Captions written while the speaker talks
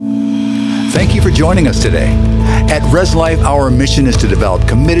Thank you for joining us today. At Res Life, our mission is to develop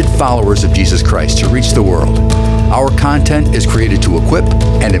committed followers of Jesus Christ to reach the world. Our content is created to equip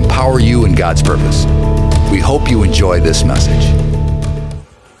and empower you in God's purpose. We hope you enjoy this message.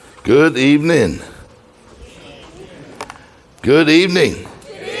 Good evening. Good evening.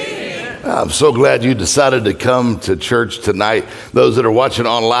 I'm so glad you decided to come to church tonight. Those that are watching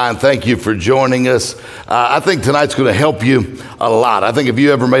online, thank you for joining us. I think tonight's going to help you a lot. I think if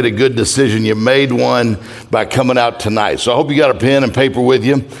you ever made a good decision, you made one by coming out tonight. So I hope you got a pen and paper with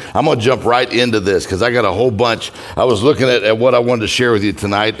you. I'm going to jump right into this because I got a whole bunch. I was looking at what I wanted to share with you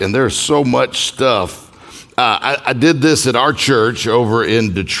tonight, and there's so much stuff. I did this at our church over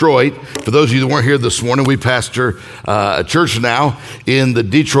in Detroit. For those of you that weren't here this morning, we pastor a church now in the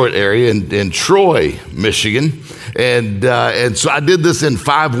Detroit area in Troy, Michigan. And so I did this in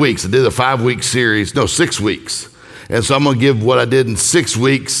 5 weeks. I did a 5-week series, 6 weeks. And so I'm going to give what I did in 6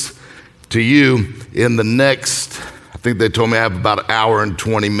 weeks to you in the next, I think they told me I have about an hour and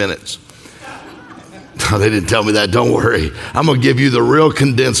 20 minutes. No, they didn't tell me that. Don't worry. I'm going to give you the real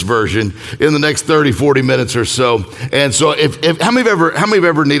condensed version in the next 30, 40 minutes or so. And so how many have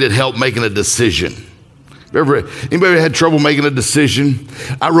ever needed help making a decision? Anybody had trouble making a decision?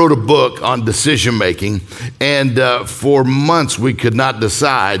 I wrote a book on decision making, and for months we could not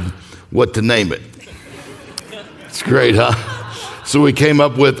decide what to name it. It's great, huh? So we came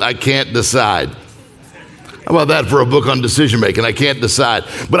up with I Can't Decide. How about that for a book on decision making? I can't decide.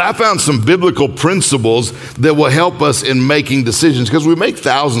 But I found some biblical principles that will help us in making decisions because we make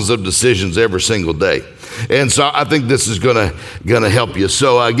thousands of decisions every single day. And so I think this is gonna help you.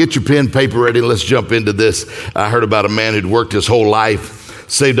 So get your pen, paper ready. Let's jump into this. I heard about a man who'd worked his whole life,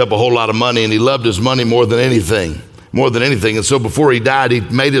 saved up a whole lot of money, and he loved his money more than anything. And so before he died, he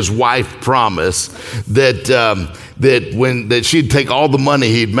made his wife promise that she'd take all the money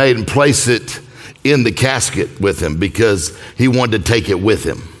he'd made and place it in the casket with him because he wanted to take it with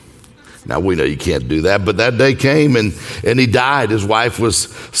him. Now, we know you can't do that, but that day came and he died. His wife was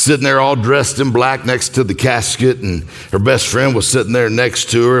sitting there all dressed in black next to the casket, and her best friend was sitting there next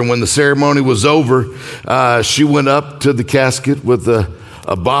to her. And when the ceremony was over, she went up to the casket with a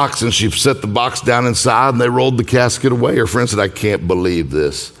box, and she set the box down inside, and they rolled the casket away. Her friend said, "I can't believe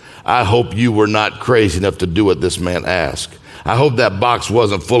this. I hope you were not crazy enough to do what this man asked. I hope that box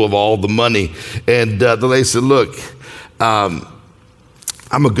wasn't full of all the money." And the lady said, "Look, I'm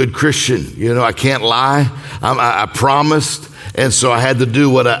a good Christian. I can't lie. I promised. And so I had to do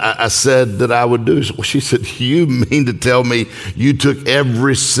what I said that I would do." She said, "You mean to tell me you took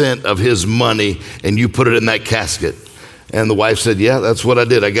every cent of his money and you put it in that casket?" And the wife said, "Yeah, that's what I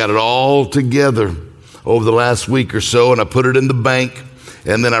did. I got it all together over the last week or so, and I put it in the bank,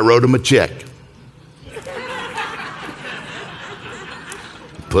 and then I wrote him a check.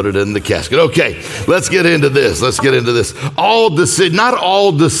 Put it in the casket." Okay, let's get into this. Not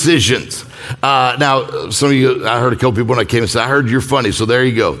all decisions. Now, some of you, I heard a couple people when I came and said, "I heard you're funny." So there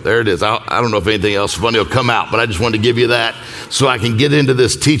you go. There it is. I don't know if anything else funny will come out, but I just wanted to give you that so I can get into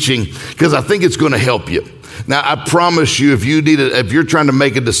this teaching because I think it's going to help you. Now, I promise you, if you're trying to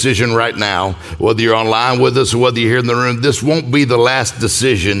make a decision right now, whether you're online with us or whether you're here in the room, this won't be the last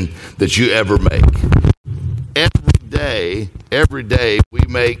decision that you ever make. Every day we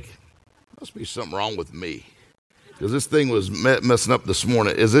make, must be something wrong with me because this thing was messing up this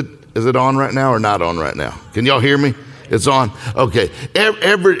morning. Is it on right now or not on right now? Can y'all hear me? It's on? Okay.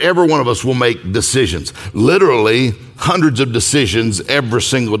 Every one of us will make decisions, literally hundreds of decisions every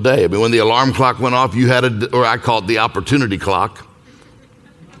single day. I mean, when the alarm clock went off, you had or I call it the opportunity clock,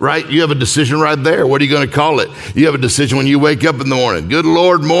 right? You have a decision right there. What are you going to call it? You have a decision when you wake up in the morning. Good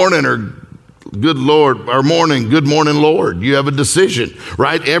Lord morning, or good Lord, or morning, good morning, Lord. You have a decision,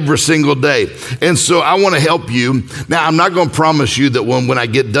 right? Every single day. And so I want to help you. Now, I'm not going to promise you that when I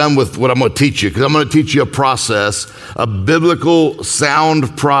get done with what I'm going to teach you, because I'm going to teach you a process, a biblical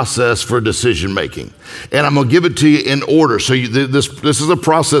sound process for decision making. And I'm going to give it to you in order. So this is a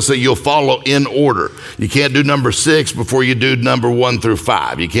process that you'll follow in order. You can't do number 6 before you do number 1 through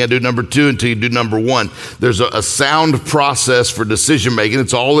 5. You can't do number 2 until you do number 1. There's a sound process for decision making.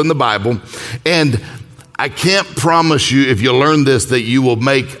 It's all in the Bible. And I can't promise you, if you learn this, that you will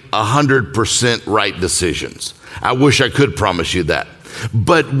make 100% right decisions. I wish I could promise you that.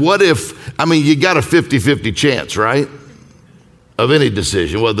 But what if, you got a 50-50 chance, right? Of any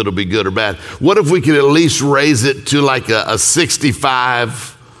decision, whether it'll be good or bad. What if we could at least raise it to like a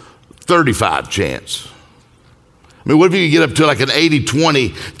 65-35 chance? I mean, what if you could get up to like an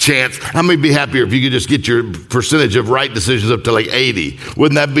 80-20 chance? How many would be happier if you could just get your percentage of right decisions up to like 80?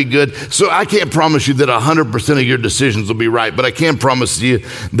 Wouldn't that be good? So I can't promise you that 100% of your decisions will be right, but I can promise you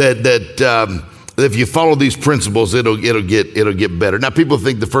that if you follow these principles, it'll get better. Now, people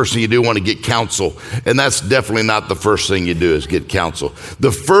think the first thing you do want to get counsel, and that's definitely not the first thing you do is get counsel.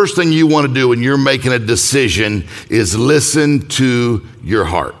 The first thing you want to do when you're making a decision is listen to your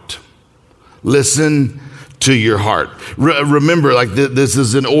heart. Listen to your heart. Remember, like this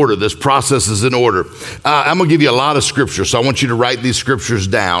is in order. This process is in order. I'm going to give you a lot of scripture, so I want you to write these scriptures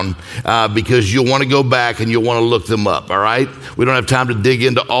down because you'll want to go back and you'll want to look them up, all right? We don't have time to dig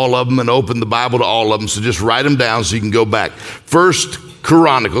into all of them and open the Bible to all of them, so just write them down so you can go back. First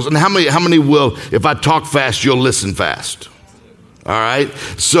Chronicles. And how many will, if I talk fast, you'll listen fast? All right?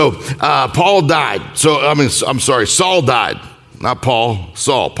 So Saul died. Not Paul,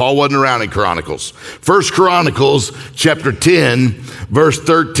 Saul. Paul wasn't around in Chronicles. First Chronicles chapter 10, verse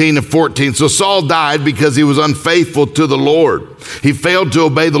 13 and 14. So Saul died because he was unfaithful to the Lord. He failed to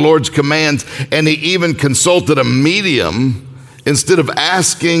obey the Lord's commands, and he even consulted a medium instead of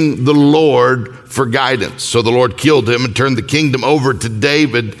asking the Lord for guidance. So the Lord killed him and turned the kingdom over to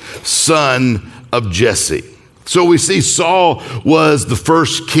David, son of Jesse. So we see Saul was the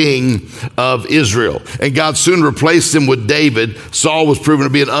first king of Israel, and God soon replaced him with David. Saul was proven to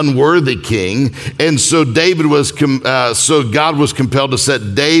be an unworthy king, and so God was compelled to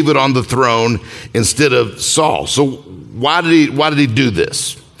set David on the throne instead of Saul. So why did he do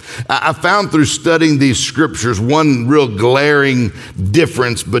this? I found through studying these scriptures one real glaring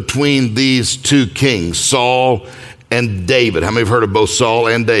difference between these two kings, Saul and David. How many have heard of both Saul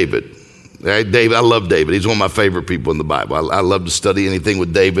and David? Right, David, I love David. He's one of my favorite people in the Bible. I love to study anything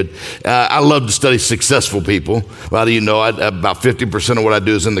with David. I love to study successful people. A lot of you know about 50% of what I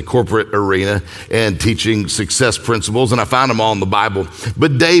do is in the corporate arena and teaching success principles, and I found them all in the Bible.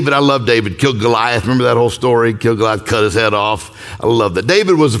 But David, I love David. Killed Goliath. Remember that whole story? Killed Goliath, cut his head off. I love that.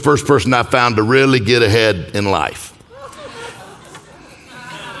 David was the first person I found to really get ahead in life.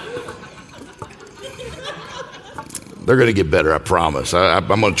 They're going to get better, I promise. I'm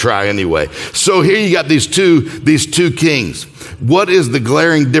going to try anyway. So here you got these two kings. What is the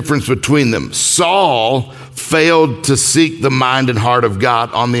glaring difference between them? Saul failed to seek the mind and heart of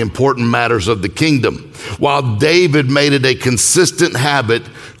God on the important matters of the kingdom, while David made it a consistent habit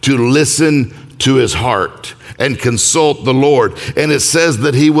to listen to his heart and consult the Lord. And it says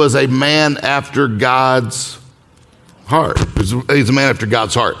that he was a man after God's heart. He's a man after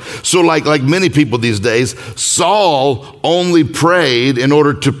God's heart. So like many people these days, Saul only prayed in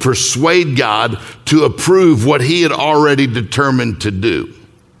order to persuade God to approve what he had already determined to do.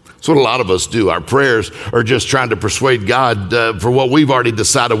 That's what a lot of us do. Our prayers are just trying to persuade God for what we've already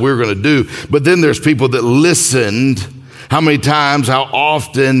decided we're going to do. But then there's people that listened. How many times, how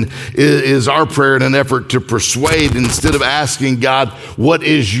often is our prayer in an effort to persuade instead of asking God, what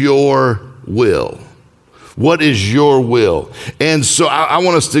is your will? What is your will? And so I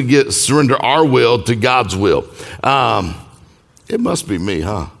want us to surrender our will to God's will. It must be me,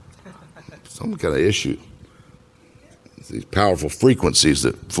 huh? Some kind of issue. These powerful frequencies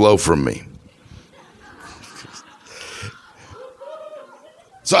that flow from me.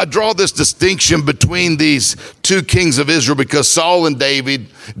 So I draw this distinction between these two kings of Israel because Saul and David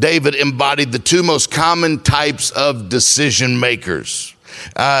embodied the two most common types of decision makers.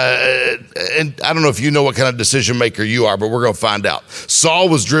 And I don't know if you know what kind of decision maker you are, but we're going to find out. Saul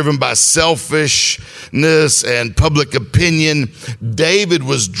was driven by selfishness and public opinion. David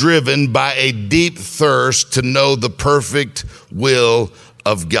was driven by a deep thirst to know the perfect will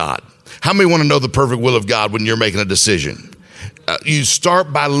of God. How many want to know the perfect will of God when you're making a decision? You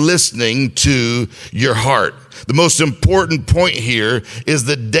start by listening to your heart. The most important point here is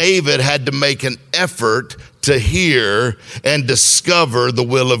that David had to make an effort to hear and discover the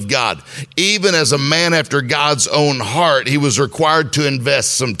will of God. Even as a man after God's own heart, he was required to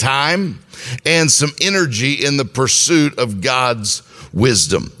invest some time and some energy in the pursuit of God's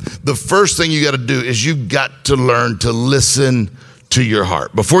wisdom. The first thing you got to do is you got to learn to listen to your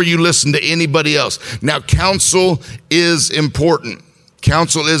heart before you listen to anybody else. Now, counsel is important.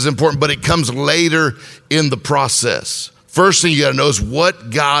 Counsel is important, but it comes later in the process. First thing you got to know is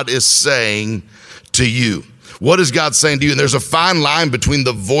what God is saying to you. What is God saying to you? And there's a fine line between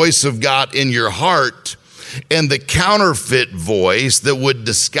the voice of God in your heart and the counterfeit voice that would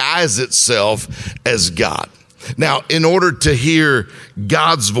disguise itself as God. Now, in order to hear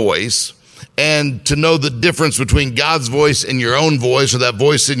God's voice and to know the difference between God's voice and your own voice or that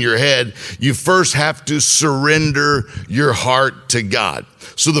voice in your head, you first have to surrender your heart to God.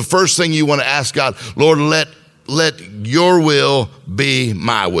 So the first thing you want to ask God, Lord, let let your will be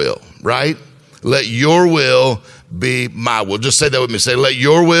my will, right? Let your will be my will. Just say that with me. Say, let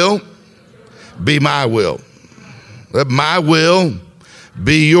your will be my will. Let my will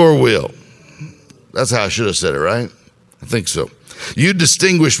be your will. That's how I should have said it, right? I think so. You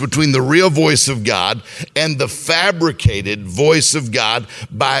distinguish between the real voice of God and the fabricated voice of God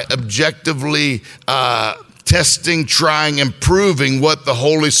by objectively testing, trying, and proving what the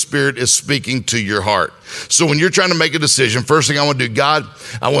Holy Spirit is speaking to your heart. So when you're trying to make a decision, first thing I want to do, God,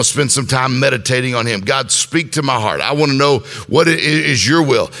 I want to spend some time meditating on him. God, speak to my heart. I want to know what is your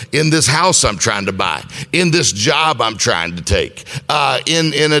will in this house I'm trying to buy, in this job I'm trying to take,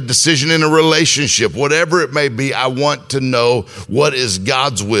 in a decision in a relationship, whatever it may be. I want to know what is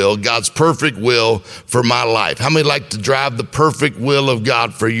God's will, God's perfect will for my life. How many like to drive the perfect will of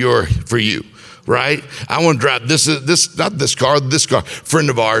God for you? Right? I want to drive not this car. Friend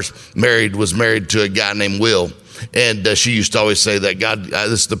of ours was married to a guy named Will. And she used to always say that, God,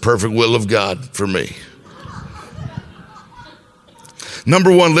 this is the perfect will of God for me.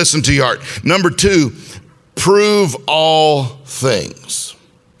 Number one, listen to your heart. Number two, prove all things.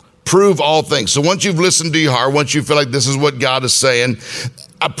 Prove all things. So once you've listened to your heart, once you feel like this is what God is saying,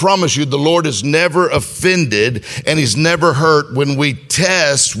 I promise you, the Lord is never offended and he's never hurt when we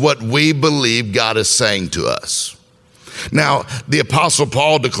test what we believe God is saying to us. Now, the Apostle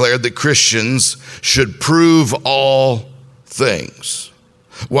Paul declared that Christians should prove all things.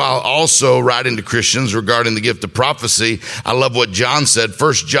 While also writing to Christians regarding the gift of prophecy, I love what John said,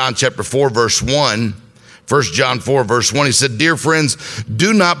 1 John chapter 4, verse 1. 1 John 4, verse 1, he said, "Dear friends,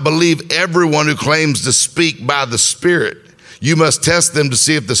 do not believe everyone who claims to speak by the Spirit. You must test them to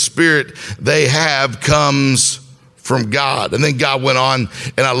see if the Spirit they have comes from God." And then God went on,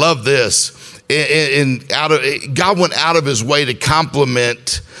 and I love this. God went out of his way to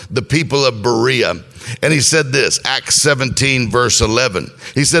compliment the people of Berea. And he said this, Acts 17, verse 11.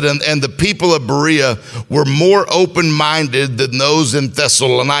 He said, and the people of Berea were more open-minded than those in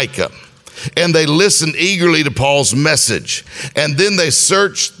Thessalonica. And they listened eagerly to Paul's message. And then they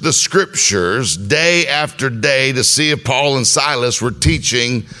searched the scriptures day after day to see if Paul and Silas were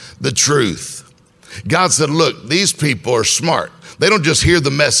teaching the truth. God said, look, these people are smart. They don't just hear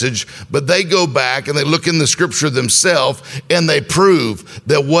the message, but they go back and they look in the scripture themselves and they prove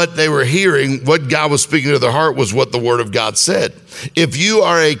that what they were hearing, what God was speaking to their heart, was what the word of God said. If you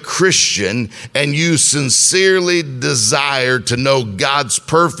are a Christian and you sincerely desire to know God's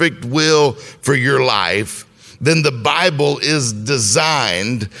perfect will for your life, then the Bible is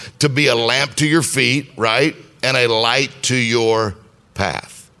designed to be a lamp to your feet, right? And a light to your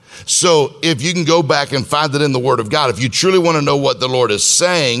path. So if you can go back and find it in the Word of God, if you truly want to know what the Lord is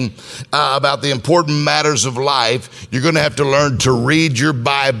saying about the important matters of life, you're going to have to learn to read your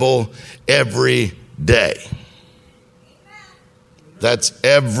Bible every day. That's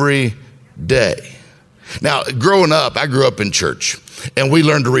every day. Now, growing up, I grew up in church, and we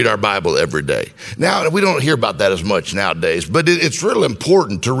learned to read our Bible every day. Now, we don't hear about that as much nowadays, but it's real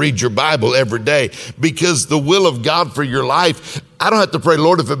important to read your Bible every day, because the will of God for your life, I don't have to pray,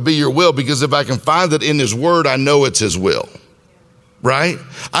 Lord, if it be your will, because if I can find it in his word, I know it's his will. Right?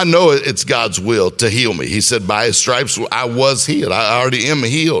 I know it's God's will to heal me. He said, by his stripes, I was healed. I already am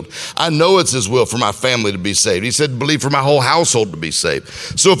healed. I know it's his will for my family to be saved. He said, believe for my whole household to be saved.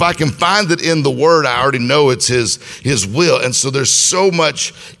 So if I can find it in the word, I already know it's his will. And so there's so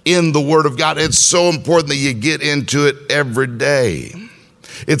much in the word of God. It's so important that you get into it every day.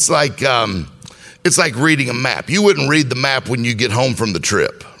 It's like reading a map. You wouldn't read the map when you get home from the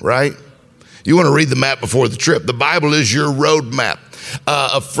trip, right? You want to read the map before the trip. The Bible is your road map.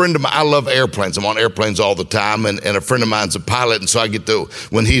 A friend of mine, I love airplanes. I'm on airplanes all the time, and a friend of mine's a pilot, and so I get to,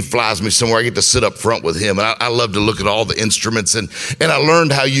 when he flies me somewhere, I get to sit up front with him, and I love to look at all the instruments, and I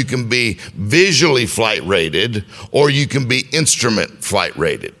learned how you can be visually flight rated, or you can be instrument flight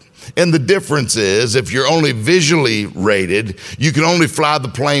rated. And the difference is, if you're only visually rated, you can only fly the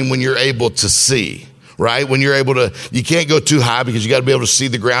plane when you're able to see. Right? When you're able to, you can't go too high because you got to be able to see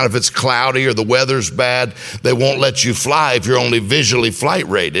the ground. If it's cloudy or the weather's bad, they won't let you fly if you're only visually flight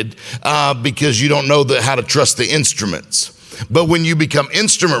rated because you don't know how to trust the instruments. But when you become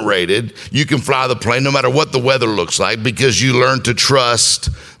instrument rated, you can fly the plane no matter what the weather looks like because you learn to trust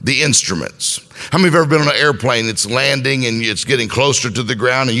the instruments. How many have ever been on an airplane that's landing and it's getting closer to the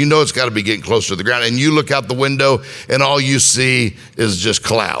ground and you know it's got to be getting closer to the ground and you look out the window and all you see is just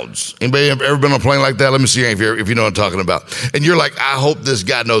clouds? Anybody ever been on a plane like that? Let me see if you know what I'm talking about. And you're like, I hope this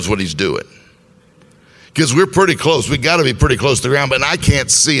guy knows what he's doing. because we're pretty close. We got to be pretty close to the ground, but I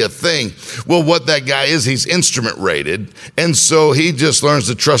can't see a thing. Well, what that guy is, he's instrument rated. And so he just learns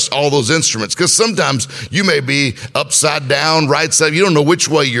to trust all those instruments, because sometimes you may be upside down, right side. You don't know which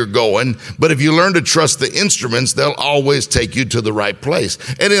way you're going. But if you learn to trust the instruments, they'll always take you to the right place.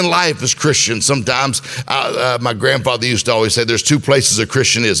 And in life as Christians, sometimes my grandfather used to always say there's two places a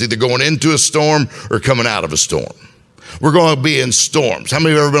Christian is, either going into a storm or coming out of a storm. We're going to be in storms. How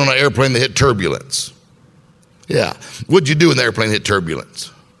many have ever been on an airplane that hit turbulence? Yeah. What'd you do when the airplane hit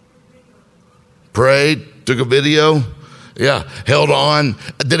turbulence? Prayed, took a video. Yeah. Held on.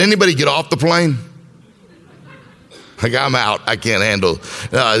 Did anybody get off the plane? Like, I'm out. I can't handle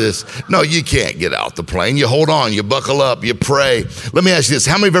this. No, you can't get out the plane. You hold on. You buckle up. You pray. Let me ask you this.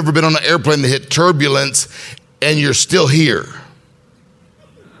 How many have ever been on an airplane that hit turbulence and you're still here?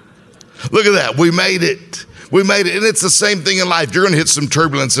 Look at that. We made it. We made it. And it's the same thing in life. You're going to hit some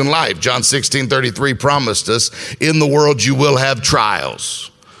turbulence in life. John 16:33 promised us, in the world you will have trials,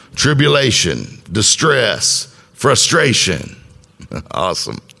 tribulation, distress, frustration.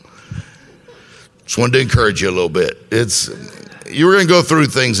 Awesome. Just wanted to encourage you a little bit. You're going to go through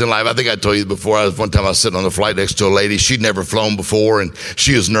things in life. I think I told you before. One time I was sitting on the flight next to a lady. She'd never flown before, and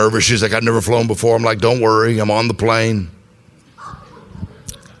she was nervous. She's like, I've never flown before. I'm like, don't worry. I'm on the plane.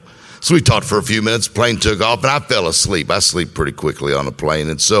 So we talked for a few minutes. Plane took off, and I fell asleep. I sleep pretty quickly on a plane.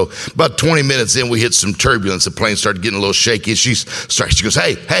 And so about 20 minutes in, we hit some turbulence. The plane started getting a little shaky. She goes,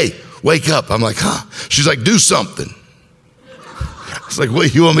 hey, wake up. I'm like, huh? She's like, do something. I was like,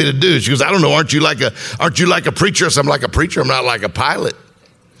 what do you want me to do? She goes, I don't know. Aren't you like a preacher? So I'm like, a preacher? I'm not like a pilot.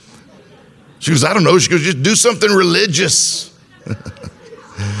 She goes, I don't know. She goes, just do something religious.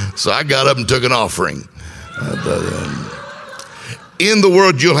 So I got up and took an offering. In the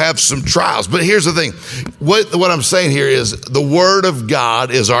world, you'll have some trials. But here's the thing. What I'm saying here is the Word of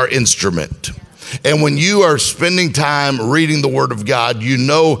God is our instrument. And when you are spending time reading the Word of God, you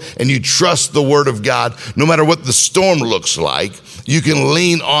know and you trust the Word of God, no matter what the storm looks like, you can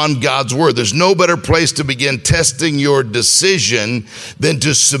lean on God's Word. There's no better place to begin testing your decision than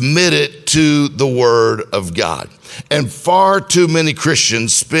to submit it to the Word of God. And far too many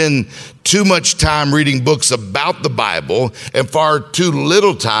Christians spend too much time reading books about the Bible and far too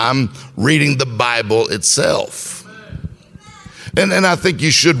little time reading the Bible itself. And I think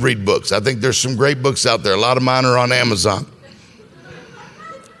you should read books. I think there's some great books out there. A lot of mine are on Amazon.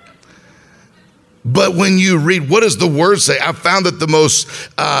 But when you read, what does the Word say? I found that the most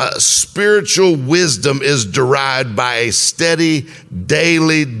spiritual wisdom is derived by a steady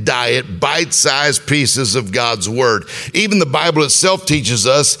daily diet, bite-sized pieces of God's Word. Even the Bible itself teaches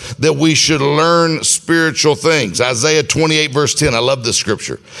us that we should learn spiritual things. Isaiah 28 verse 10, I love this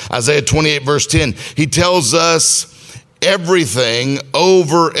scripture. Isaiah 28 verse 10, he tells us everything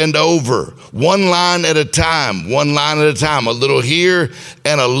over and over, one line at a time, a little here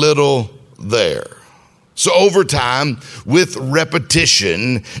and a little there. So over time, with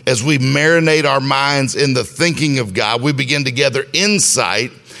repetition, as we marinate our minds in the thinking of God, we begin to gather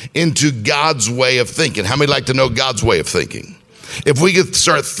insight into God's way of thinking. How many like to know God's way of thinking? If we could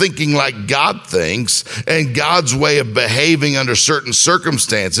start thinking like God thinks and God's way of behaving under certain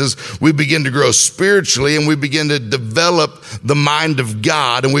circumstances, we begin to grow spiritually and we begin to develop the mind of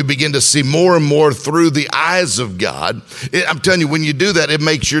God and we begin to see more and more through the eyes of God. I'm telling you, when you do that, it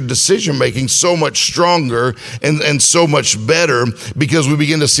makes your decision making so much stronger and so much better because we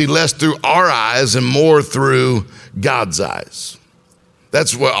begin to see less through our eyes and more through God's eyes.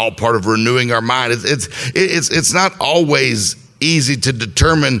 That's what all part of renewing our mind. It's not always easy to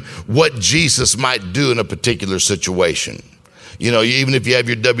determine what Jesus might do in a particular situation. You know, even if you have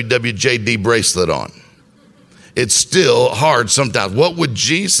your WWJD bracelet on, it's still hard sometimes. What would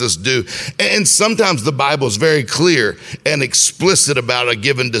Jesus do? And sometimes the Bible is very clear and explicit about a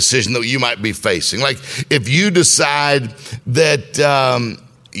given decision that you might be facing. Like if you decide that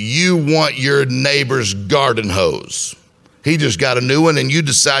you want your neighbor's garden hose, he just got a new one and you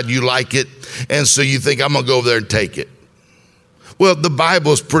decide you like it, and so you think, I'm going to go over there and take it. Well, the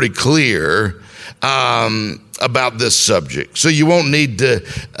Bible is pretty clear about this subject, so you won't need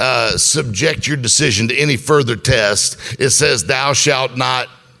to subject your decision to any further test. It says, "Thou shalt not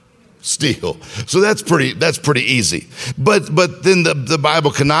steal." So that's pretty easy. But then the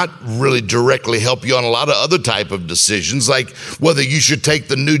Bible cannot really directly help you on a lot of other type of decisions, like whether you should take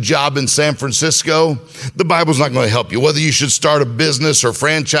the new job in San Francisco. The Bible's not going to help you. Whether you should start a business or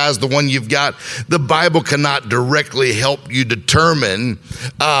franchise the one you've got, the Bible cannot directly help you determine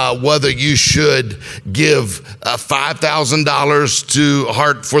whether you should give $5,000 to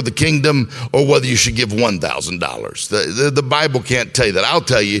Heart for the Kingdom or whether you should give $1,000. The Bible can't tell you that. I'll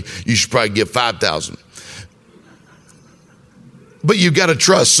tell you, you should probably give $5,000. But you've got to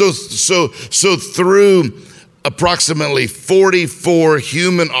trust. So through approximately 44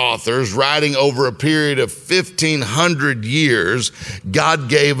 human authors writing over a period of 1,500 years, God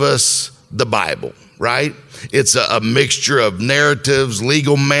gave us the Bible, right? It's a mixture of narratives,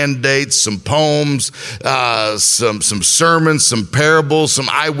 legal mandates, some poems, some sermons, some parables, some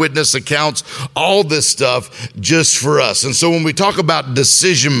eyewitness accounts, all this stuff just for us. And so when we talk about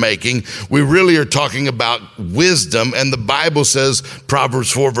decision making, we really are talking about wisdom. And the Bible says,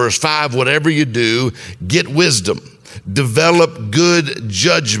 Proverbs 4 verse 5, whatever you do, get wisdom. Develop good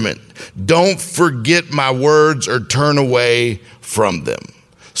judgment. Don't forget my words or turn away from them.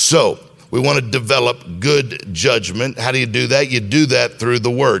 So, we want to develop good judgment. How do you do that? You do that through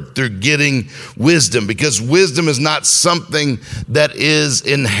the word, through getting wisdom, because wisdom is not something that is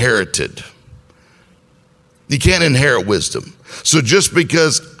inherited. You can't inherit wisdom. So just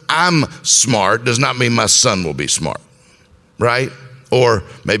because I'm smart does not mean my son will be smart, right? Or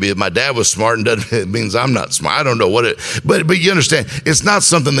maybe if my dad was smart and it means I'm not smart. I don't know what but you understand, it's not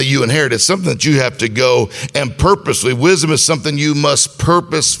something that you inherit. It's something that you have to go and purposely. Wisdom is something you must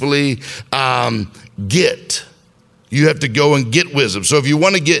purposefully get. You have to go and get wisdom. So if you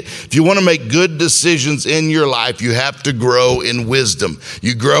want to make good decisions in your life, you have to grow in wisdom.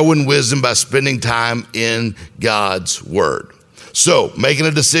 You grow in wisdom by spending time in God's word. So making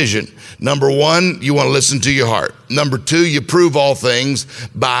a decision. Number one, you want to listen to your heart. Number two, you prove all things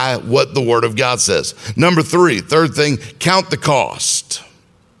by what the word of God says. Number three, third thing, count the cost.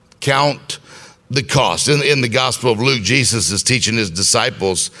 Count the cost. In the Gospel of Luke, Jesus is teaching his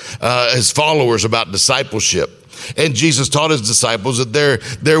disciples, his followers about discipleship. And Jesus taught his disciples that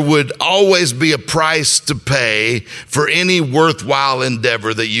there would always be a price to pay for any worthwhile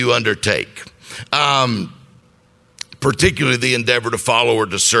endeavor that you undertake. Particularly the endeavor to follow or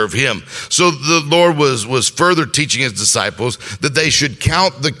to serve him. So the Lord was further teaching his disciples that they should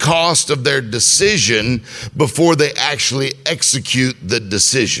count the cost of their decision before they actually execute the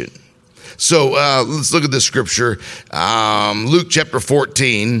decision. So let's look at this scripture, Luke chapter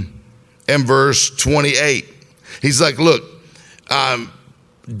 14 and verse 28. He's like, look,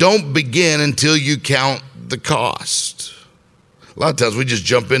 don't begin until you count the cost. A lot of times we just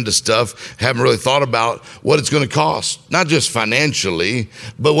jump into stuff, haven't really thought about what it's going to cost. Not just financially,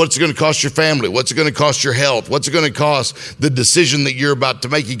 but what's it going to cost your family? What's it going to cost your health? What's it going to cost the decision that you're about to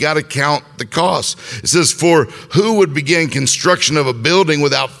make? You got to count the cost. It says, for who would begin construction of a building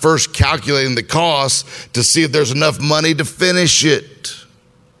without first calculating the cost to see if there's enough money to finish it?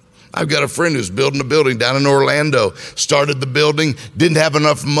 I've got a friend who's building a building down in Orlando, started the building, didn't have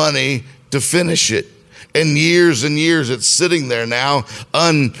enough money to finish it. And years it's sitting there now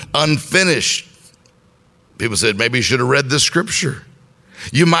unfinished. People said, maybe you should have read this scripture.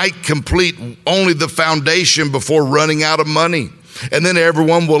 You might complete only the foundation before running out of money. And then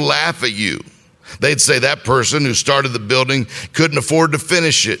everyone will laugh at you. They'd say that person who started the building couldn't afford to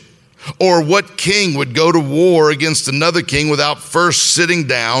finish it. Or what king would go to war against another king without first sitting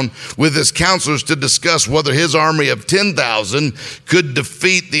down with his counselors to discuss whether his army of 10,000 could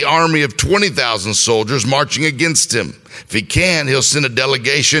defeat the army of 20,000 soldiers marching against him? If he can, he'll send a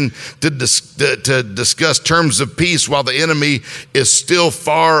delegation to discuss terms of peace while the enemy is still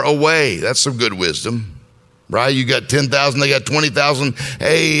far away. That's some good wisdom, right? You got 10,000, they got 20,000.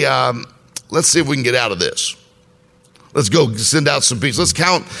 Hey, let's see if we can get out of this. Let's go send out some peace. Let's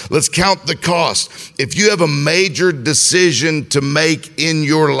count the cost. If you have a major decision to make in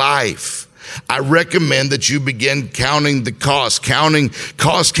your life, I recommend that you begin counting the cost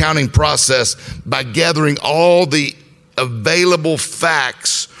counting process by gathering all the available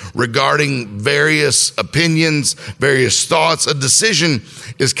facts regarding various opinions, various thoughts. A decision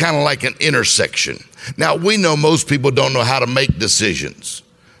is kind of like an intersection. Now, we know most people don't know how to make decisions.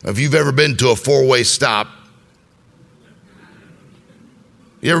 If you've ever been to a four-way stop,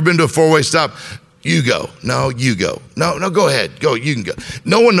 you ever been to a four-way stop? You go. No, you go. No, go ahead. Go, you can go.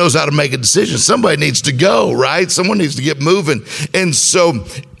 No one knows how to make a decision. Somebody needs to go, right? Someone needs to get moving. And so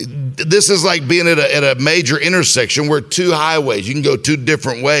this is like being at a major intersection where two highways, you can go two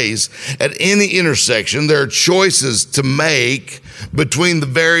different ways. At any intersection, there are choices to make between the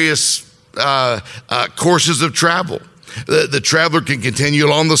various courses of travel. The traveler can continue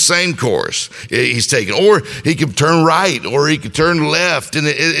along the same course he's taken, or he can turn right, or he can turn left. And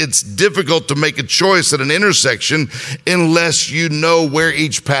it's difficult to make a choice at an intersection unless you know where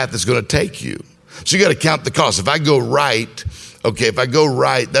each path is going to take you. So you got to count the cost. If I go right,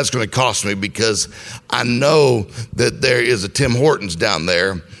 that's going to cost me because I know that there is a Tim Hortons down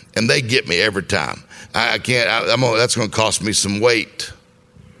there and they get me every time. That's going to cost me some weight.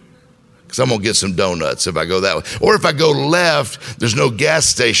 because I'm going to get some donuts if I go that way. Or if I go left, there's no gas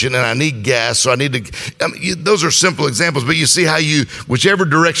station and I need gas, so I need to. Those are simple examples, but you see how whichever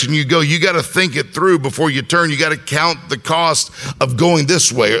direction you go, you got to think it through before you turn. You got to count the cost of going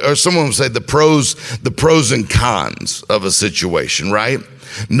this way. Or someone would say the pros and cons of a situation, right?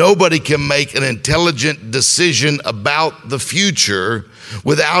 Nobody can make an intelligent decision about the future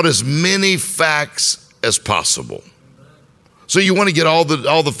without as many facts as possible. So you want to get all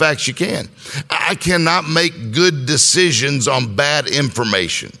the facts you can. I cannot make good decisions on bad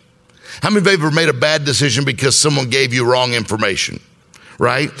information. How many of you have ever made a bad decision because someone gave you wrong information?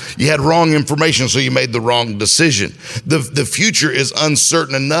 Right? You had wrong information, so you made the wrong decision. The future is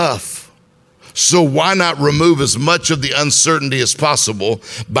uncertain enough. So why not remove as much of the uncertainty as possible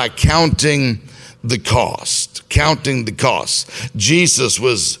by counting the cost? Counting the cost. Jesus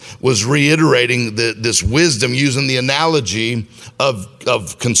was reiterating this wisdom using the analogy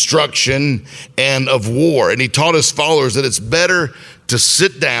of construction and of war. And he taught his followers that it's better to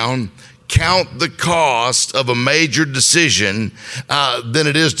sit down, count the cost of a major decision than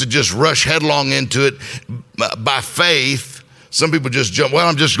it is to just rush headlong into it by faith. Some people just jump,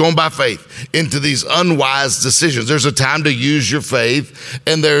 I'm just going by faith into these unwise decisions. There's a time to use your faith,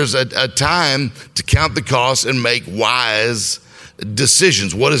 and there's a time to count the costs and make wise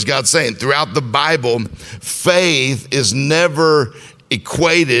decisions. What is God saying? Throughout the Bible, faith is never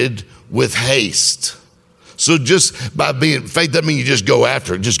equated with haste. So just by being faith doesn't mean you just go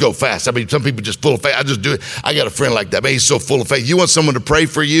after it, just go fast. I mean, some people just full of faith. I just do it. I got a friend like that. Man, he's so full of faith. You want someone to pray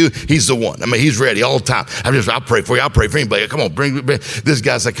for you? He's the one. I mean, he's ready all the time. I'll pray for you. I'll pray for anybody. Come on, bring. This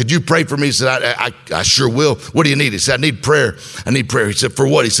guy's like, could you pray for me? He said, I sure will. What do you need? He said, I need prayer. I need prayer. He said, for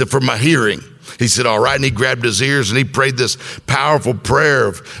what? He said, for my hearing. He said, all right. And he grabbed his ears and he prayed this powerful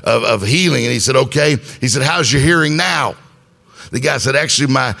prayer of healing. And he said, okay. He said, how's your hearing now? The guy said,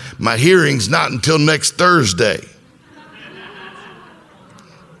 actually, my hearing's not until next Thursday.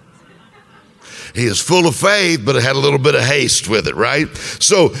 He is full of faith, but it had a little bit of haste with it, right?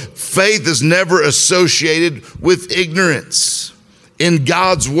 So faith is never associated with ignorance. In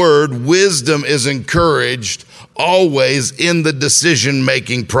God's word, wisdom is encouraged always in the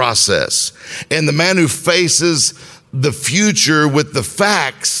decision-making process. And the man who faces the future with the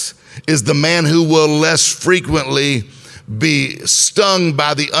facts is the man who will less frequently be stung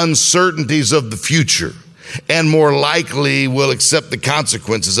by the uncertainties of the future and more likely will accept the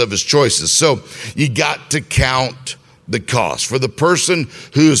consequences of his choices. So you got to count the cost. For the person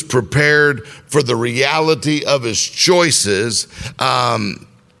who is prepared for the reality of his choices, for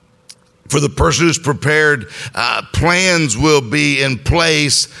the person who's prepared, plans will be in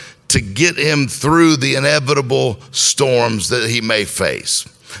place to get him through the inevitable storms that he may face.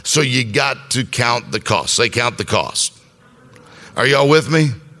 So you got to count the cost. Say, count the cost. Are y'all with me?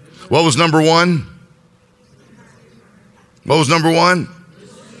 What was number one? What was number one?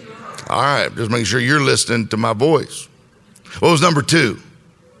 All right, just making sure you're listening to my voice. What was number two?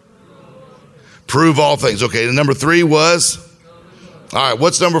 Prove all things. Okay, and number three was? All right,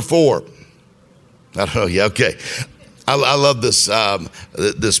 what's number four? I don't know. Yeah, okay. I love this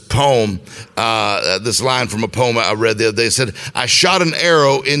this poem, this line from a poem I read the other day. It said, I shot an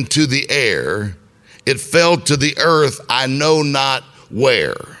arrow into the air. It fell to the earth, I know not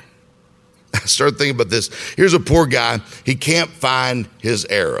where. I started thinking about this. Here's a poor guy. He can't find his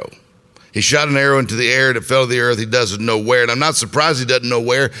arrow. He shot an arrow into the air and it fell to the earth. He doesn't know where. And I'm not surprised he doesn't know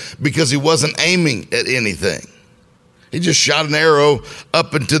where because he wasn't aiming at anything. He just shot an arrow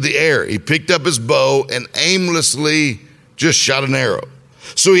up into the air. He picked up his bow and aimlessly just shot an arrow.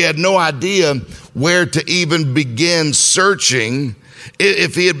 So he had no idea where to even begin searching.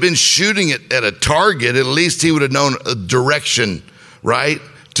 If he had been shooting it at a target, at least he would have known a direction, right,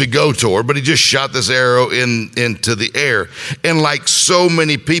 to go toward. But he just shot this arrow into the air. And like so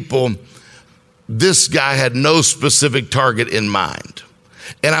many people, this guy had no specific target in mind.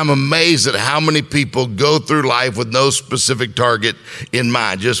 And I'm amazed at how many people go through life with no specific target in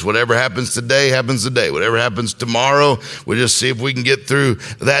mind. Just whatever happens today, happens today. Whatever happens tomorrow, we'll just see if we can get through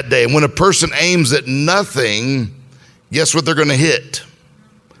that day. And when a person aims at nothing, guess what they're going to hit?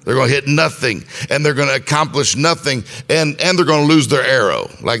 They're going to hit nothing, and they're going to accomplish nothing, and they're going to lose their arrow,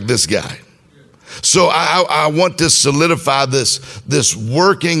 like this guy. So I want to solidify this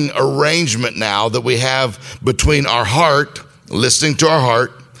working arrangement now that we have between our heart, listening to our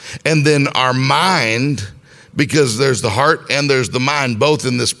heart, and then our mind, because there's the heart and there's the mind both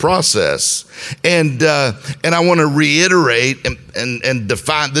in this process. And I want to reiterate and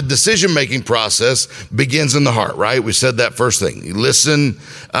define the decision-making process begins in the heart, right? We said that first thing. You listen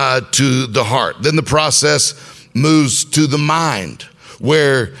to the heart. Then the process moves to the mind,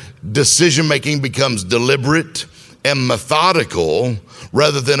 where decision-making becomes deliberate and methodical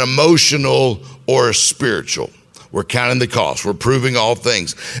rather than emotional or spiritual. We're counting the cost. We're proving all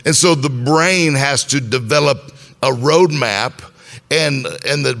things. And so the brain has to develop a roadmap, and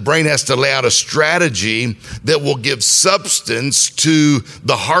the brain has to lay out a strategy that will give substance to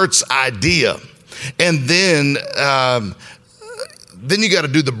the heart's idea. And then you got to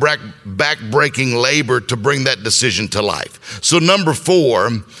do the back-breaking labor to bring that decision to life. So number 4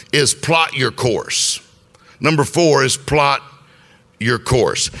 is plot your course. Number 4 is plot your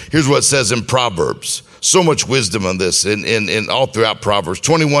course. Here's what it says in Proverbs. So much wisdom on this in all throughout Proverbs.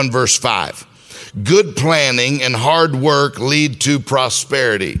 21 verse 5. Good planning and hard work lead to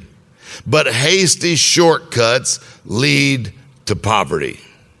prosperity, but hasty shortcuts lead to poverty.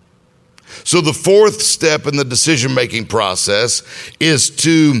 So the 4th step in the decision-making process is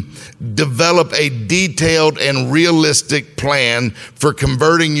to develop a detailed and realistic plan for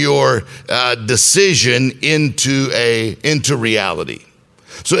converting your decision into reality.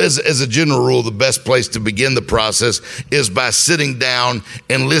 So as a general rule, the best place to begin the process is by sitting down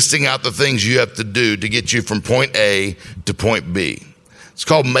and listing out the things you have to do to get you from point A to point B. It's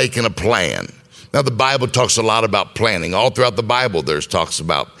called making a plan. Now, the Bible talks a lot about planning. All throughout the Bible, there's talks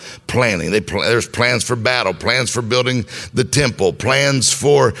about planning. There's plans for battle, plans for building the temple, plans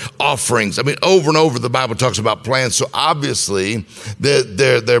for offerings. I mean, over and over, the Bible talks about plans. So obviously,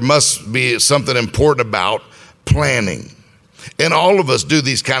 there must be something important about planning. And all of us do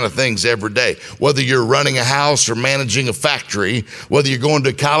these kind of things every day. Whether you're running a house or managing a factory, whether you're going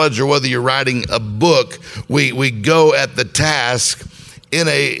to college or whether you're writing a book, we go at the task in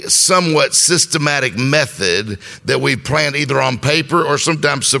a somewhat systematic method that we plan either on paper or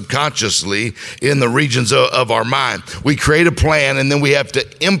sometimes subconsciously in the regions of our mind. We create a plan and then we have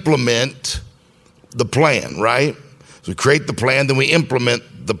to implement the plan, right? So we create the plan, then we implement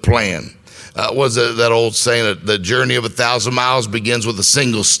the plan. Was that old saying that the journey of 1,000 miles begins with a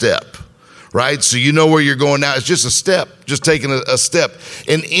single step, right? So you know where you're going now. It's just a step, just taking a step.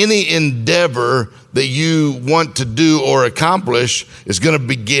 In any endeavor that you want to do or accomplish is going to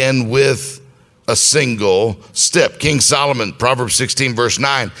begin with a single step. King Solomon, Proverbs 16 verse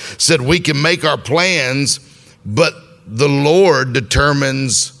 9, said we can make our plans, but the Lord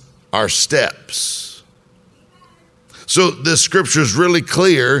determines our steps. So the scripture is really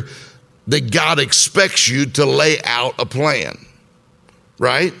clear that God expects you to lay out a plan,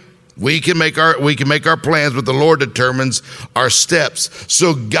 right? We can make our plans, but the Lord determines our steps.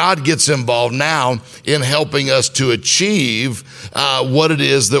 So God gets involved now in helping us to achieve what it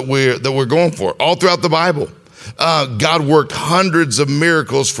is that we're going for. All throughout the Bible, God worked hundreds of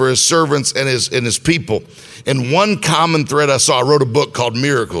miracles for his servants and his people. And one common thread I wrote a book called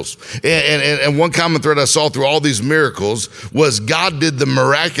Miracles. And one common thread I saw through all these miracles was God did the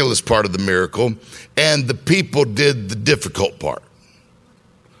miraculous part of the miracle and the people did the difficult part.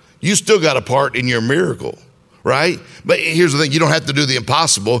 You still got a part in your miracle, right? But here's the thing, you don't have to do the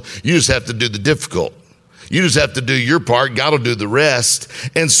impossible, you just have to do the difficult. You just have to do your part. God will do the rest.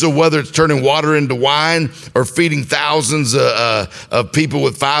 And so whether it's turning water into wine or feeding thousands of people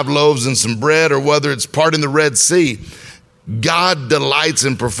with 5 loaves and some bread, or whether it's parting the Red Sea, God delights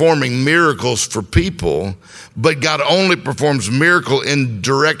in performing miracles for people, but God only performs miracle in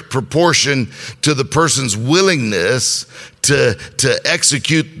direct proportion to the person's willingness to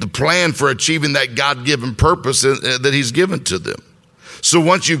execute the plan for achieving that God-given purpose that he's given to them. So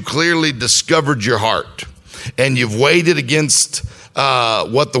once you've clearly discovered your heart, and you've weighed it against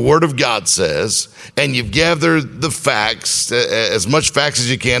what the Word of God says, and you've gathered the facts, as much facts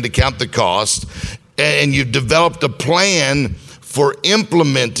as you can to count the cost, and you've developed a plan for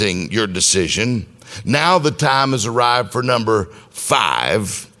implementing your decision, now the time has arrived for number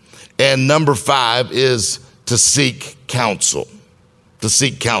 5. And number 5 is to seek counsel. To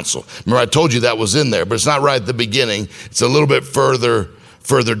seek counsel. Remember, I told you that was in there, but it's not right at the beginning. It's a little bit further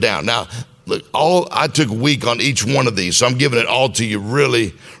down. Now, look, I took a week on each one of these, so I'm giving it all to you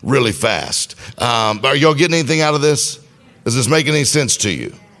really, really fast. Are y'all getting anything out of this? Does this make any sense to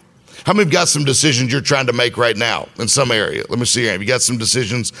you? How many have got some decisions you're trying to make right now in some area? Let me see here. Have you got some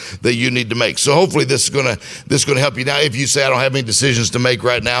decisions that you need to make? So hopefully this is gonna help you. Now, if you say I don't have any decisions to make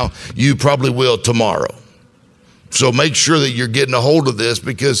right now, you probably will tomorrow. So make sure that you're getting a hold of this,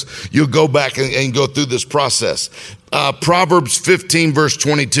 because you'll go back and go through this process. Proverbs 15 verse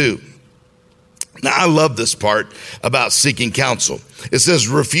 22. Now, I love this part about seeking counsel. It says,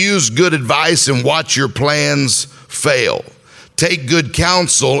 refuse good advice and watch your plans fail. Take good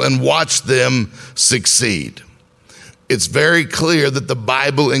counsel and watch them succeed. it's very clear that the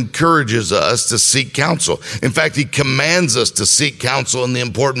Bible encourages us to seek counsel. In fact, he commands us to seek counsel in the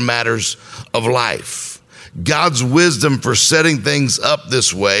important matters of life. God's wisdom for setting things up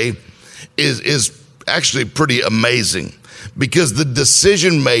this way is actually pretty amazing, because the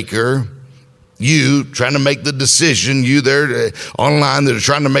decision maker, you trying to make the decision, you there online that are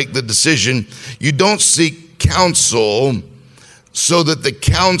trying to make the decision, you don't seek counsel so that the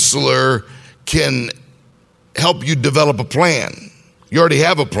counselor can help you develop a plan. You already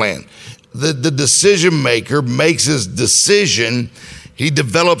have a plan. The decision maker makes his decision, he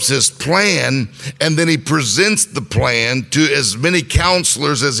develops his plan, and then he presents the plan to as many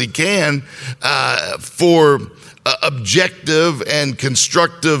counselors as he can for objective and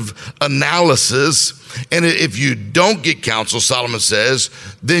constructive analysis. And if you don't get counsel, Solomon says,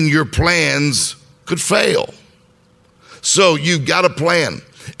 then your plans could fail. So you've got a plan.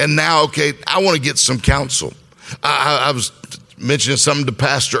 And now, okay, I want to get some counsel. I was mentioning something to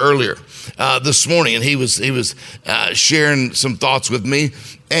Pastor earlier this morning, and he was sharing some thoughts with me,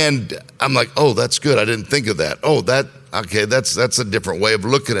 and I'm like, oh, that's good. I didn't think of that. Oh, that's a different way of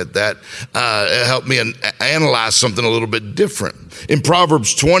looking at that. It helped me analyze something a little bit different. In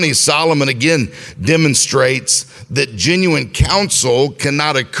Proverbs 20, Solomon again demonstrates that genuine counsel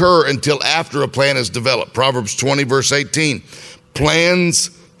cannot occur until after a plan is developed. Proverbs 20, verse 18,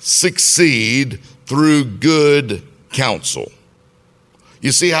 plans succeed through good counsel.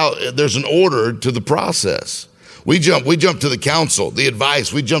 You see how there's an order to the process. We jump to the counsel, the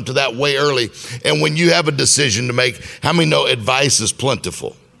advice. We jump to that way early. And when you have a decision to make, how many know advice is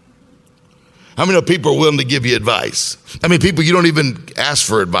plentiful? How many know people are willing to give you advice? I mean, people, you don't even ask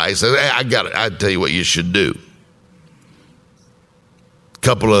for advice. Hey, I got it. I'll tell you what you should do.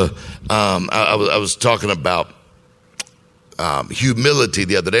 I was talking about humility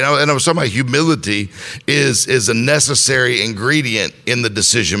the other day, and I was talking about humility is a necessary ingredient in the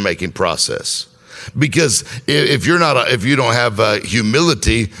decision-making process. Because if you don't have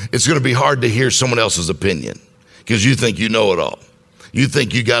humility, it's going to be hard to hear someone else's opinion, because you think you know it all. You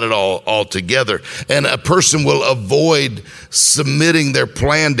think you got it all together. And a person will avoid submitting their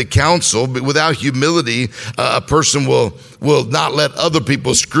plan to counsel, but without humility, a person will not let other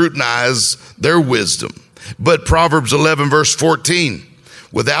people scrutinize their wisdom. But Proverbs 11, verse 14,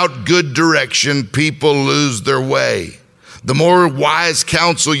 without good direction, people lose their way. The more wise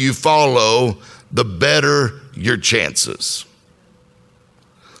counsel you follow, the better your chances.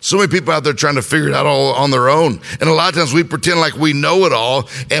 So many people out there trying to figure it out all on their own. And a lot of times we pretend like we know it all.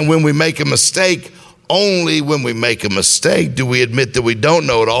 And when we make a mistake, only when we make a mistake do we admit that we don't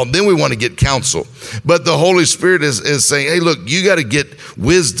know it all. Then we want to get counsel. But the Holy Spirit is saying, hey, look, you got to get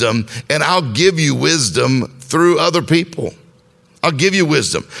wisdom, and I'll give you wisdom through other people. I'll give you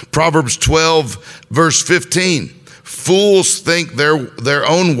wisdom. Proverbs 12, verse 15. Fools think their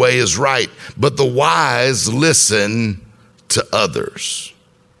own way is right, but the wise listen to others.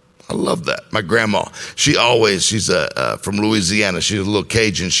 I love that. My grandma, she's from Louisiana. She's a little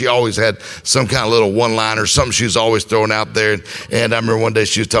Cajun. She always had some kind of little one-liner, something she was always throwing out there. And I remember one day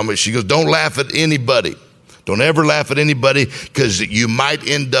she was telling me, she goes, don't laugh at anybody. Don't ever laugh at anybody, because you might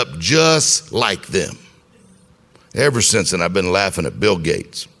end up just like them. Ever since then, I've been laughing at Bill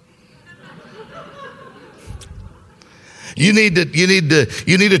Gates. You need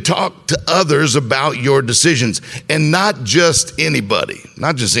to talk to others about your decisions, and not just anybody.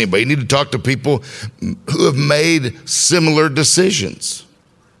 Not just anybody. You need to talk to people who have made similar decisions.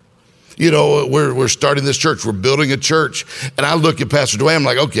 You know, we're starting this church. We're building a church. And I look at Pastor Dwayne, I'm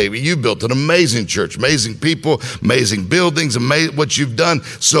like, okay, you built an amazing church, amazing people, amazing buildings, amazing what you've done.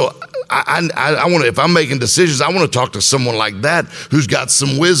 So I want to, if I'm making decisions, I want to talk to someone like that who's got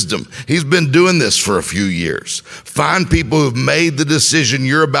some wisdom. He's been doing this for a few years. Find people who've made the decision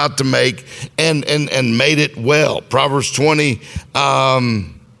you're about to make and made it well. Proverbs 20,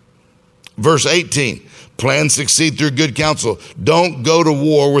 verse 18. Plans succeed through good counsel. Don't go to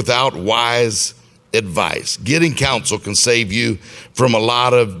war without wise advice. Getting counsel can save you from a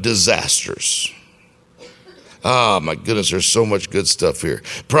lot of disasters. Oh, my goodness, there's so much good stuff here.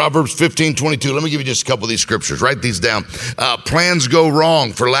 Proverbs 15:22. Let me give you just a couple of these scriptures. Write these down. Plans go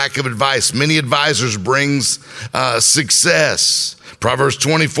wrong for lack of advice. Many advisors brings success. Proverbs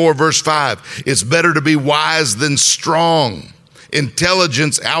 24, verse 5. It's better to be wise than strong.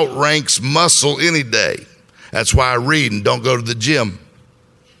 Intelligence outranks muscle any day. That's why I read and don't go to the gym.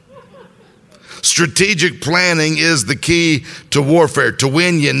 Strategic planning is the key to warfare. To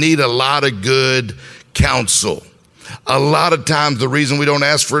win, you need a lot of good counsel. A lot of times the reason we don't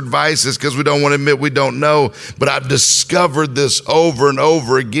ask for advice is because we don't want to admit we don't know. But I've discovered this over and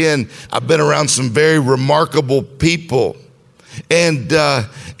over again. I've been around some very remarkable people. And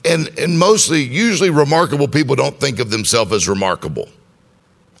mostly, usually remarkable people don't think of themselves as remarkable.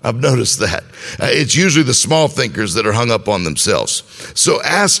 I've noticed that. It's usually the small thinkers that are hung up on themselves. So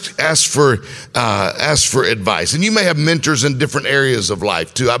ask for advice. And you may have mentors in different areas of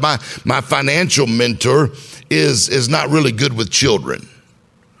life too. My financial mentor is not really good with children.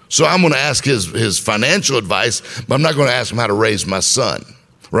 So I'm going to ask his financial advice, but I'm not going to ask him how to raise my son.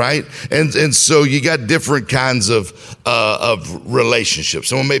 Right? And so you got different kinds of relationships.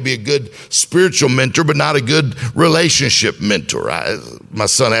 Someone may be a good spiritual mentor, but not a good relationship mentor. My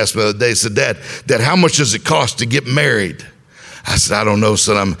son asked me the other day, he said, Dad, how much does it cost to get married? I said, I don't know,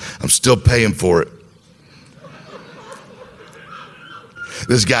 son. I'm still paying for it.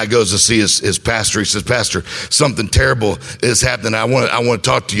 This guy goes to see his pastor. He says, Pastor, something terrible is happening. I want to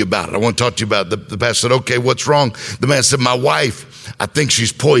talk to you about it. I want to talk to you about it. The pastor said, okay, what's wrong? The man said, my wife, I think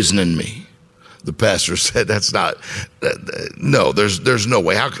she's poisoning me. The pastor said, no, there's no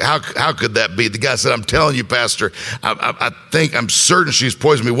way. How could that be? The guy said, I'm telling you, Pastor, I'm certain she's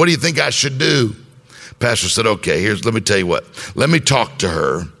poisoning me. What do you think I should do? Pastor said, okay, let me tell you what. Let me talk to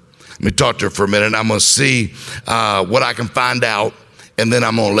her. Let me talk to her for a minute. And I'm going to see what I can find out. And then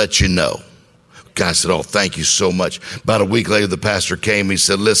I'm going to let you know. Guy said, oh, thank you so much. About a week later, the pastor came. He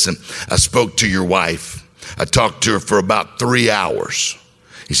said, listen, I spoke to your wife. I talked to her for about 3 hours.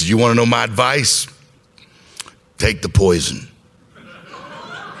 He said, you want to know my advice? Take the poison.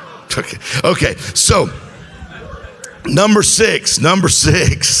 Okay. So number six.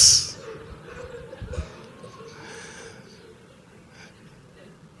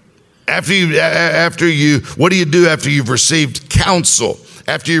 After you, what do you do after you've received counsel?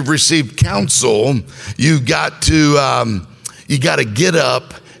 After you've received counsel, you got to get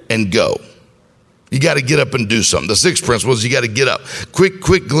up and go. You got to get up and do something. The sixth principle is you got to get up. Quick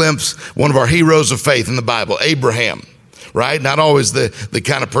glimpse, one of our heroes of faith in the Bible, Abraham, right? Not always the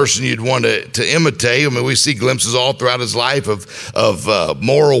kind of person you'd want to imitate. I mean, we see glimpses all throughout his life of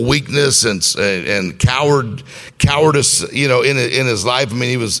moral weakness and cowardice, in his life. I mean,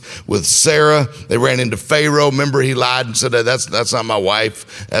 he was with Sarah. They ran into Pharaoh. Remember, he lied and said, that's not my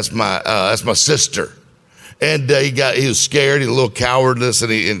wife. That's my sister. And he was scared, he had a little cowardness,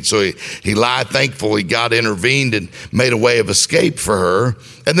 and so he lied. Thankfully, God intervened and made a way of escape for her.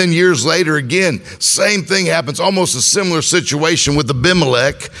 And then years later, again, same thing happens, almost a similar situation with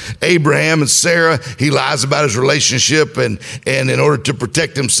Abimelech, Abraham and Sarah. He lies about his relationship and in order to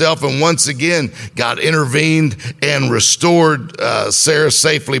protect himself. And once again, God intervened and restored Sarah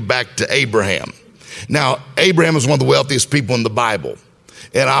safely back to Abraham. Now, Abraham is one of the wealthiest people in the Bible.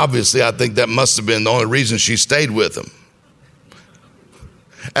 And obviously, I think that must have been the only reason she stayed with him.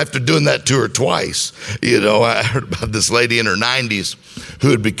 After doing that to her twice, I heard about this lady in her 90s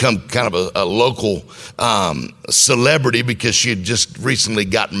who had become kind of a local celebrity because she had just recently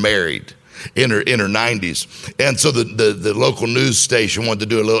gotten married in her 90s. And so the local news station wanted to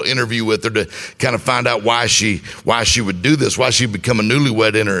do a little interview with her to kind of find out why she would do this, why she'd become a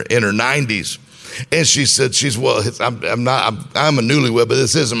newlywed in her 90s. And she said, I'm a newlywed, but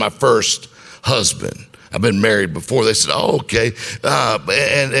this isn't my first husband. I've been married before. They said, oh, okay.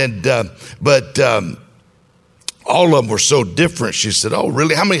 But all of them were so different. She said, oh,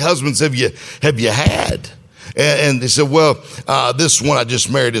 really? How many husbands have you had? And they said, well, this one I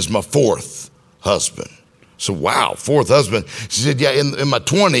just married is my fourth husband. So, wow, fourth husband. She said, yeah, in my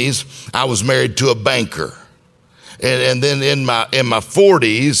 20s, I was married to a banker. And then in my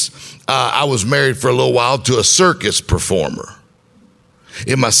 40s, I was married for a little while to a circus performer.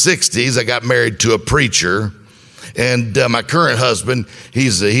 In my 60s, I got married to a preacher. And my current husband,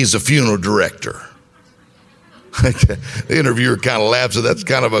 he's a funeral director. The interviewer kind of laughs at that's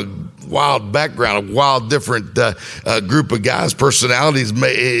kind of a wild background, a wild different group of guys, personalities.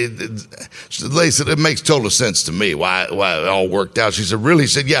 They said, it makes total sense to me why it all worked out. She said, really?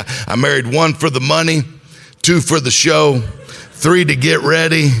 She said, yeah, I married one for the money, 2 for the show, 3 to get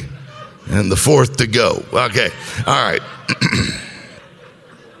ready, and the 4th to go. Okay, all right.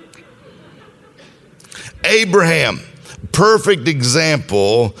 Abraham, perfect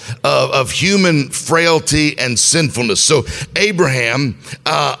example of human frailty and sinfulness. So Abraham,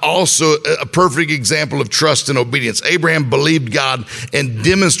 also a perfect example of trust and obedience. Abraham believed God and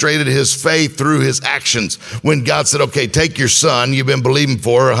demonstrated his faith through his actions. When God said, okay, take your son you've been believing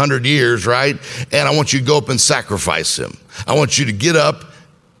for 100 years, right? And I want you to go up and sacrifice him. I want you to get up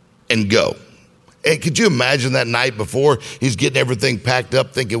and go. And could you imagine that night before he's getting everything packed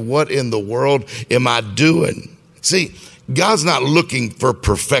up thinking, what in the world am I doing? See, God's not looking for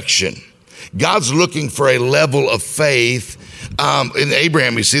perfection. God's looking for a level of faith in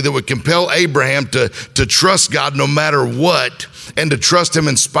Abraham, you see, that would compel Abraham to trust God no matter what, and to trust him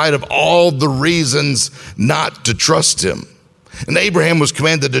in spite of all the reasons not to trust him. And Abraham was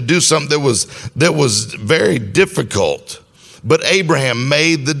commanded to do something that was very difficult. But Abraham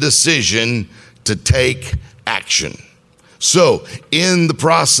made the decision to take action. So in the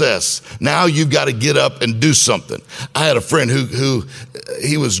process, now you've got to get up and do something. I had a friend who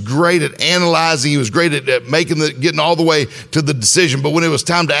he was great at analyzing. He was great at getting all the way to the decision. But when it was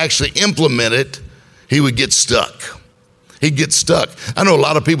time to actually implement it, he would get stuck. He'd get stuck. I know a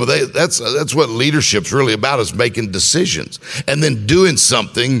lot of people, that's what leadership's really about, is making decisions and then doing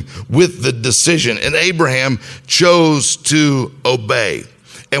something with the decision. And Abraham chose to obey.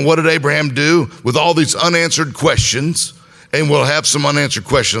 And what did Abraham do with all these unanswered questions? And we'll have some unanswered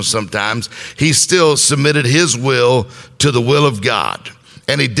questions sometimes. He still submitted his will to the will of God.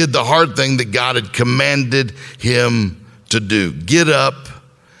 And he did the hard thing that God had commanded him to do. Get up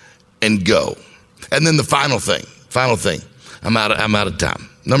and go. And then the final thing. I'm out of time.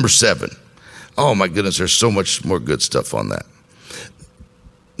 Number 7. Oh my goodness, there's so much more good stuff on that.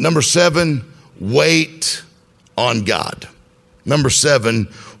 Number 7, wait on God. Number 7,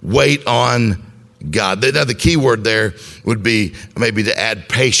 wait on God. Now the key word there would be maybe to add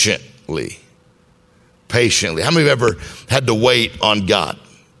patiently. Patiently. How many have ever had to wait on God?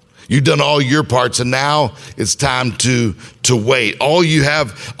 You've done all your parts, and now it's time to wait. All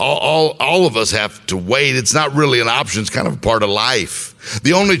of us have to wait. It's not really an option. It's kind of a part of life.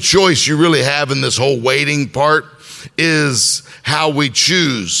 The only choice you really have in this whole waiting part is how we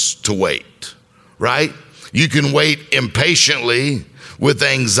choose to wait, right? You can wait impatiently with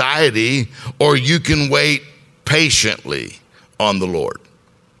anxiety, or you can wait patiently on the Lord.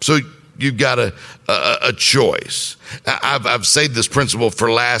 So you've got a choice. I've saved this principle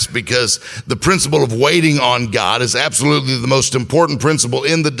for last because the principle of waiting on God is absolutely the most important principle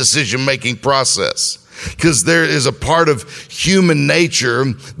in the decision-making process. Because there is a part of human nature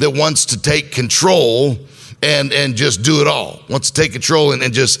that wants to take control and just do it all, wants to take control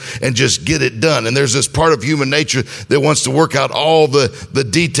and just get it done. And there's this part of human nature that wants to work out all the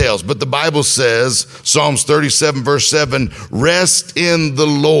details. But the Bible says, Psalms 37 verse 7, rest in the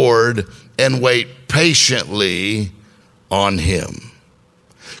Lord and wait patiently on him.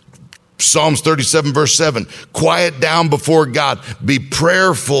 Psalms 37 verse 7, quiet down before God, be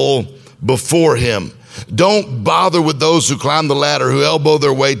prayerful before him. Don't bother with those who climb the ladder, who elbow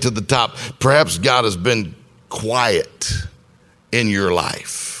their way to the top. Perhaps God has been quiet in your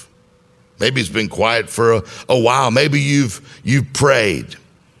life. Maybe it's been quiet for a while. Maybe you've prayed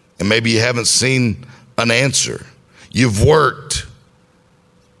and maybe you haven't seen an answer. You've worked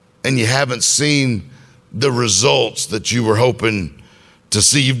and you haven't seen the results that you were hoping to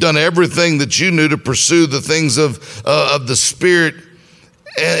see. You've done everything that you knew to pursue the things of the Spirit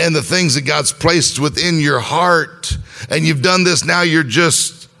and the things that God's placed within your heart. And you've done this, now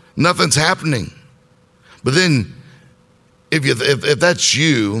nothing's happening. But then, if that's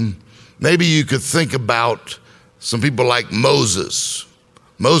you, maybe you could think about some people like Moses.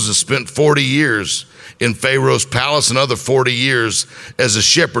 Moses spent 40 years in Pharaoh's palace, another 40 years as a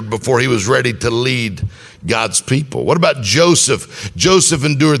shepherd before he was ready to lead God's people. What about Joseph? Joseph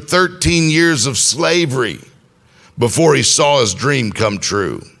endured 13 years of slavery before he saw his dream come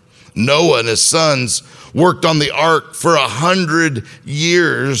true. Noah and his sons worked on the ark for 100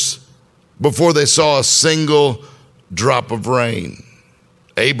 years before they saw a single drop of rain.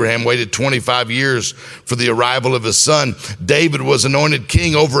 Abraham waited 25 years for the arrival of his son. David was anointed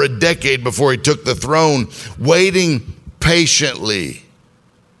king over a decade before he took the throne. Waiting patiently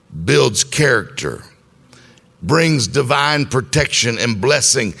builds character, brings divine protection and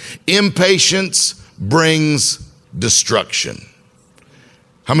blessing. Impatience brings destruction.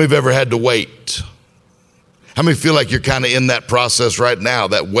 How many have ever had to wait? How many feel like you're kind of in that process right now,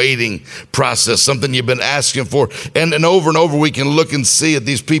 that waiting process, something you've been asking for? And over we can look and see at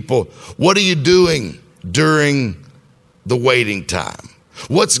these people. What are you doing during the waiting time?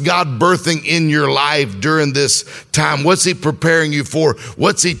 What's God birthing in your life during this time? What's he preparing you for?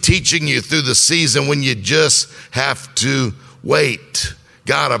 What's he teaching you through the season when you just have to wait?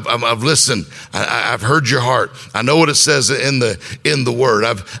 God, I've listened. I've heard your heart. I know what it says in the word.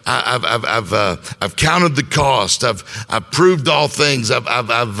 I've counted the cost. I've proved all things.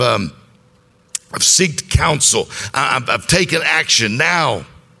 I've sought counsel. I've taken action. Now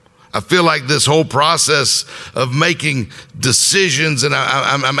I feel like this whole process of making decisions, and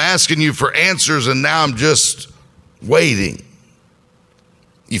I'm asking you for answers, and now I'm just waiting.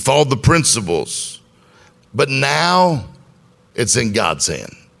 You followed the principles. But now it's in God's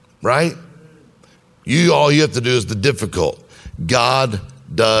hand, right? All you have to do is the difficult. God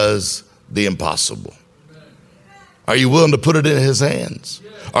does the impossible. Are you willing to put it in his hands?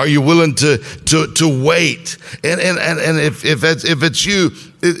 Are you willing to wait? And if it's you,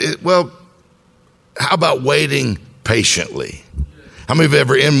 well, how about waiting patiently? How many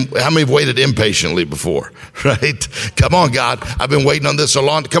have waited impatiently before? Right? Come on, God. I've been waiting on this so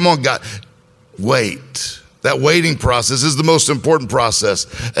long. Come on, God. Wait. That waiting process is the most important process.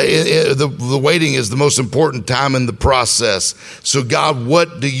 The waiting is the most important time in the process. So, God,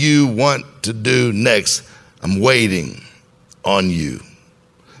 what do you want to do next? I'm waiting on you.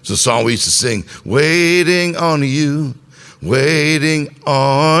 It's a song we used to sing, waiting on you,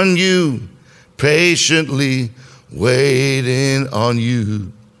 patiently waiting on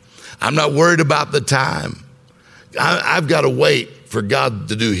you. I'm not worried about the time. I've got to wait for God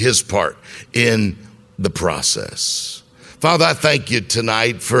to do his part in the process. Father, I thank you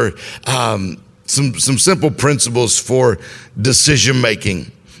tonight for some simple principles for decision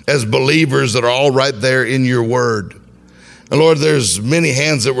making as believers that are all right there in your word. And Lord, there's many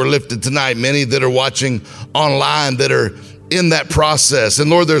hands that were lifted tonight, many that are watching online that are in that process. And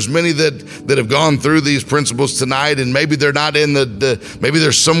Lord, there's many that have gone through these principles tonight, and maybe they're not in maybe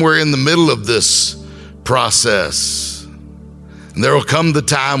they're somewhere in the middle of this process. And there will come the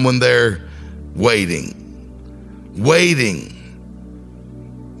time when they're waiting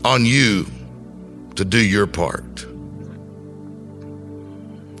on you to do your part.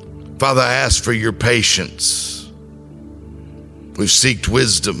 Father, I ask for your patience. We've sought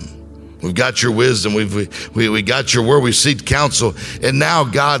wisdom. We've got your wisdom. We got your word. We've sought counsel. And now,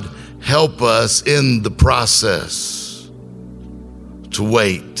 God, help us in the process to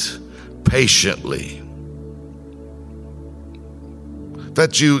wait patiently. If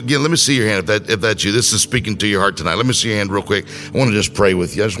that's you, again, let me see your hand. If that's you, this is speaking to your heart tonight. Let me see your hand real quick. I want to just pray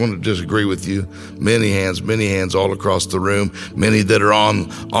with you. I just want to just agree with you. Many hands all across the room. Many that are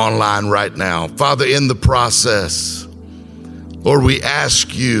online right now. Father, in the process, Lord, we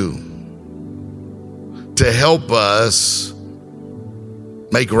ask you to help us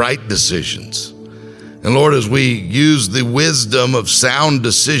make right decisions. And Lord, as we use the wisdom of sound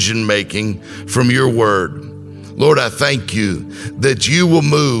decision making from your word, Lord, I thank you that you will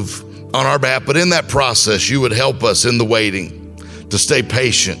move on our behalf, but in that process, you would help us in the waiting to stay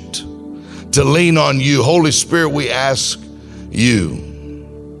patient, to lean on you. Holy Spirit, we ask you.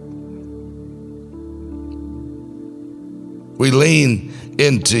 We lean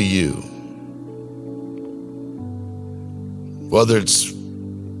into you. Whether it's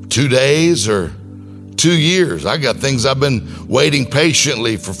 2 days or 2 years, I got things I've been waiting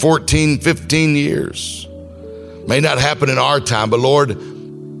patiently for 14, 15 years. May not happen in our time, but Lord,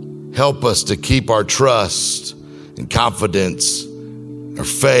 help us to keep our trust and confidence, our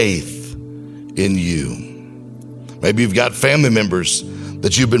faith in you. Maybe you've got family members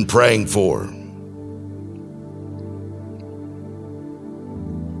that you've been praying for,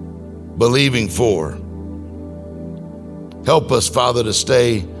 believing for. Help us, Father, to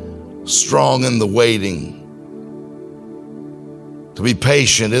stay strong in the waiting, to be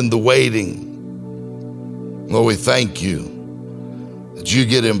patient in the waiting. Lord, we thank you that you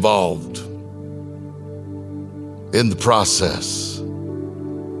get involved in the process.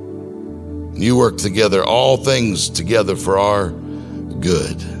 You work together, all things together for our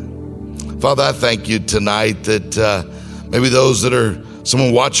good. Father, I thank you tonight that maybe those that are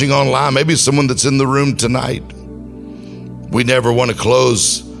someone watching online, maybe someone that's in the room tonight, we never want to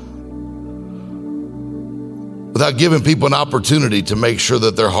close without giving people an opportunity to make sure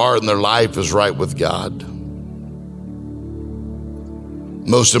that their heart and their life is right with God.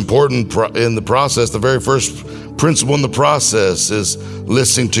 Most important in the process, the very first principle in the process is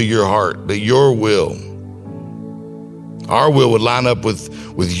listening to your heart, that your will, our will would line up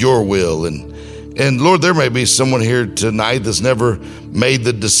with your will. And Lord, there may be someone here tonight that's never made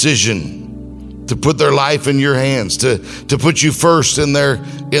the decision to put their life in your hands, to put you first in their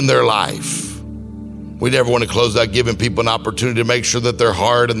life. We never want to close out giving people an opportunity to make sure that their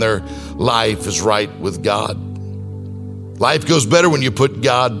heart and their life is right with God. Life goes better when you put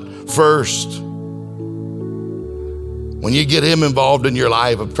God first. When you get him involved in your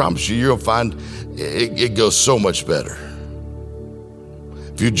life, I promise you, you'll find it goes so much better.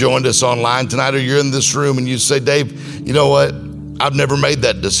 If you joined us online tonight or you're in this room and you say, Dave, you know what? I've never made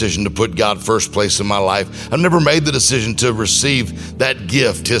that decision to put God first place in my life. I've never made the decision to receive that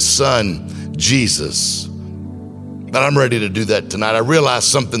gift, his son, Jesus. But I'm ready to do that tonight. I realize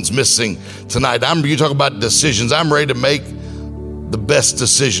something's missing tonight. You talk about decisions. I'm ready to make the best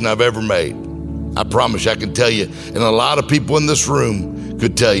decision I've ever made. I promise you, I can tell you, and a lot of people in this room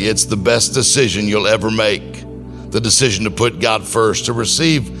could tell you, it's the best decision you'll ever make. The decision to put God first, to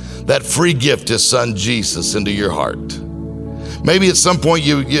receive that free gift, His Son Jesus, into your heart. Maybe at some point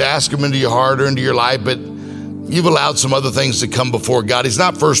you ask Him into your heart or into your life, but you've allowed some other things to come before God. He's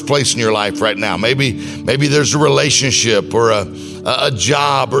not first place in your life right now. Maybe there's a relationship or a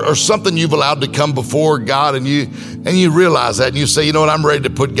job or something you've allowed to come before God, and you realize that, and you say, you know what, I'm ready to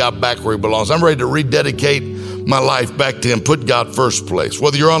put God back where He belongs. I'm ready to rededicate my life back to Him, put God first place.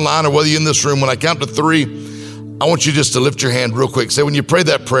 Whether you're online or whether you're in this room, when I count to 3, I want you just to lift your hand real quick. Say, when you pray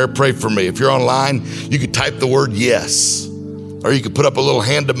that prayer, pray for me. If you're online, you could type the word yes, or you could put up a little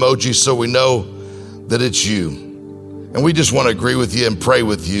hand emoji so we know that it's you. And we just want to agree with you and pray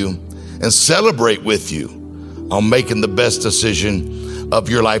with you and celebrate with you on making the best decision of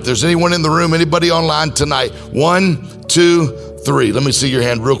your life. If there's anyone in the room, anybody online tonight, 1, 2, 3. Let me see your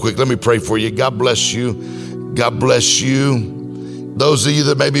hand real quick. Let me pray for you. God bless you. God bless you. Those of you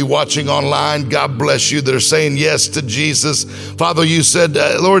that may be watching online, God bless you, that are saying yes to Jesus. Father, you said,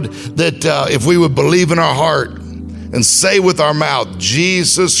 Lord, that if we would believe in our heart and say with our mouth,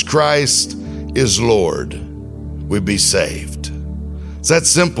 Jesus Christ is Lord, we'd be saved. It's that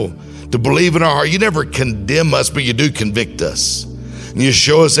simple, to believe in our heart. You never condemn us, but you do convict us. And you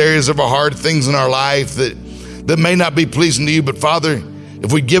show us areas of our heart, things in our life that may not be pleasing to you. But Father,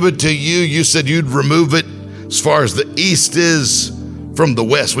 if we give it to you, you said you'd remove it as far as the east is from the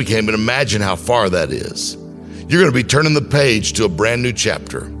west. We can't even imagine how far that is. You're going to be turning the page to a brand new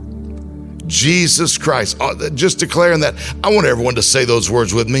chapter. Jesus Christ, just declaring that. I want everyone to say those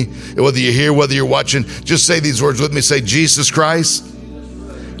words with me. Whether you're here, whether you're watching, just say these words with me. Say, Jesus Christ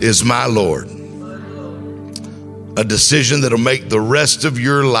is my Lord. A decision that'll make the rest of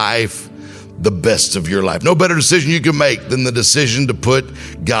your life the best of your life. No better decision you can make than the decision to put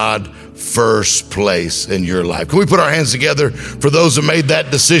God first place in your life. Can we put our hands together for those who made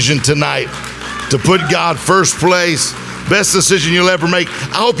that decision tonight to put God first place? Best decision you'll ever make.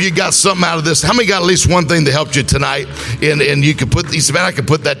 I hope you got something out of this. How many got at least one thing that helped you tonight? And you could you said, man, I could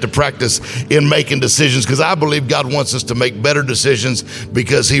put that to practice in making decisions, because I believe God wants us to make better decisions,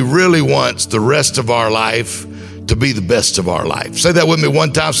 because He really wants the rest of our life to be the best of our life. Say that with me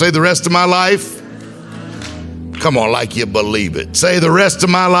one time. Say, the rest of my life. Come on, like you believe it. Say, the rest of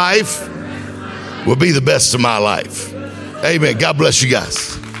my life will be the best of my life. Amen. God bless you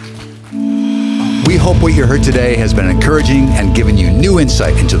guys. We hope what you heard today has been encouraging and given you new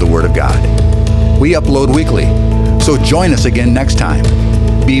insight into the Word of God. We upload weekly, so join us again next time.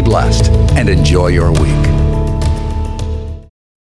 Be blessed and enjoy your week.